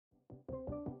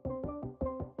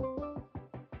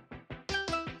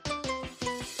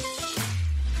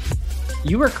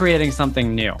you were creating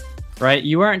something new, right?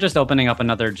 You weren't just opening up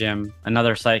another gym,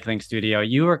 another cycling studio.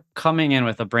 You were coming in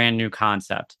with a brand new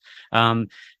concept. Um,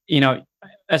 you know,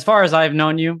 as far as I've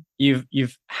known you,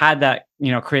 you've had that,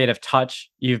 creative touch.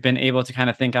 You've been able to kind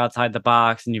of think outside the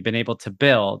box and you've been able to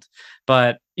build.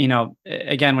 But,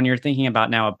 again, when you're thinking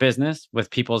about now a business with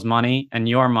people's money and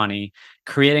your money,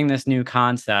 creating this new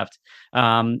concept,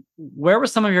 where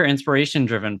was some of your inspiration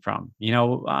driven from?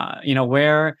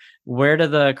 Where do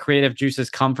the creative juices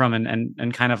come from,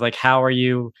 and kind of like how are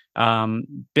you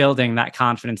building that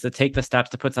confidence to take the steps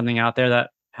to put something out there that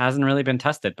hasn't really been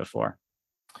tested before?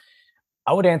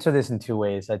 I would answer this in two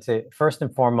ways. I'd say first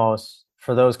and foremost,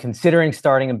 for those considering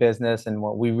starting a business, and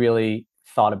what we really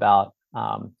thought about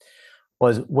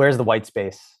was where's the white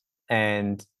space,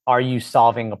 and are you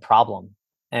solving a problem?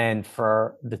 And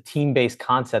for the team-based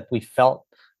concept, we felt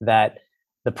that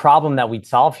the problem that we'd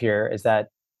solve here is that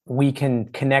we can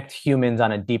connect humans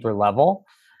on a deeper level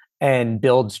and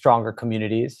build stronger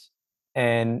communities,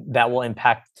 and that will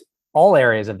impact all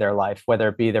areas of their life, whether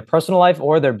it be their personal life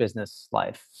or their business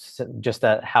life, just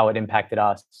how it impacted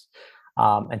us.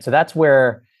 And so that's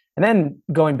where, and then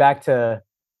going back to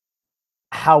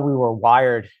how we were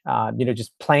wired,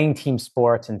 just playing team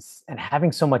sports and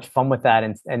having so much fun with that,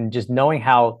 and just knowing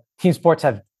how team sports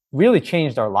have really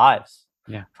changed our lives.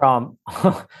 Yeah. From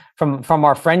from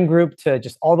our friend group to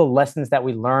just all the lessons that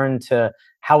we learned, to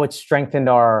how it strengthened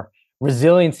our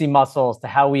resiliency muscles, to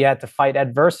how we had to fight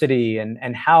adversity,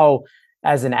 and how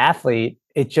as an athlete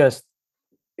it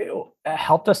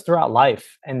helped us throughout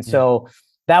life. And so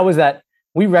that was that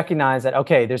we recognized that,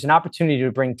 okay, there's an opportunity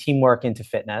to bring teamwork into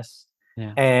fitness.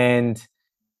 Yeah. And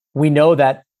we know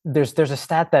that there's a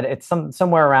stat that it's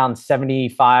somewhere around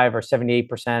 75 or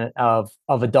 78% of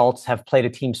adults have played a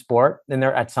team sport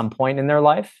at some point in their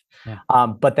life. Yeah.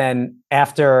 But then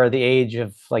after the age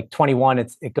of like 21,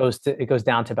 it goes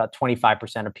down to about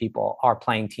 25% of people are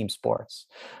playing team sports.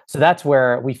 So that's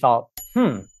where we felt,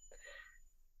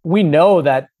 we know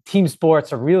that team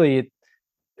sports are really,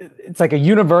 it's like a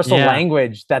universal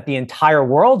language that the entire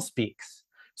world speaks.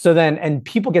 So then, and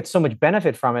people get so much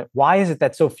benefit from it. Why is it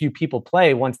that so few people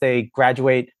play once they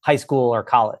graduate high school or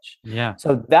college? Yeah.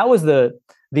 So that was the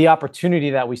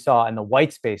opportunity that we saw and the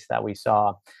white space that we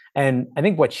saw. And I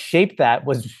think what shaped that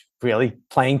was really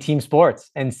playing team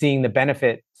sports and seeing the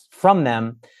benefits from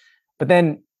them. But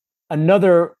then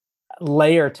another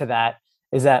layer to that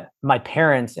is that my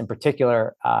parents in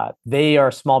particular, they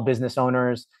are small business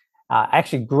owners. I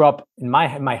actually grew up in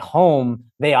my home.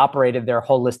 They operated their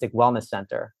holistic wellness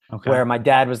center, where my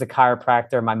dad was the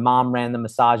chiropractor, my mom ran the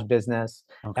massage business,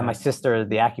 and my sister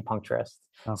the acupuncturist.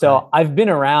 So I've been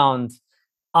around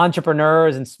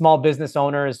entrepreneurs and small business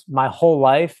owners my whole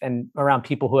life, and around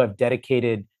people who have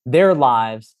dedicated their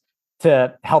lives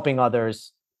to helping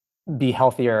others be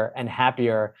healthier and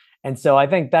happier. And so I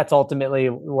think that's ultimately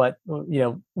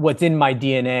what's in my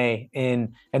DNA,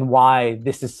 and why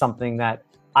this is something that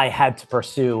I had to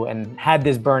pursue and had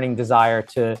this burning desire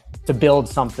to build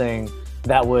something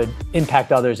that would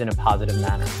impact others in a positive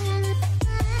manner.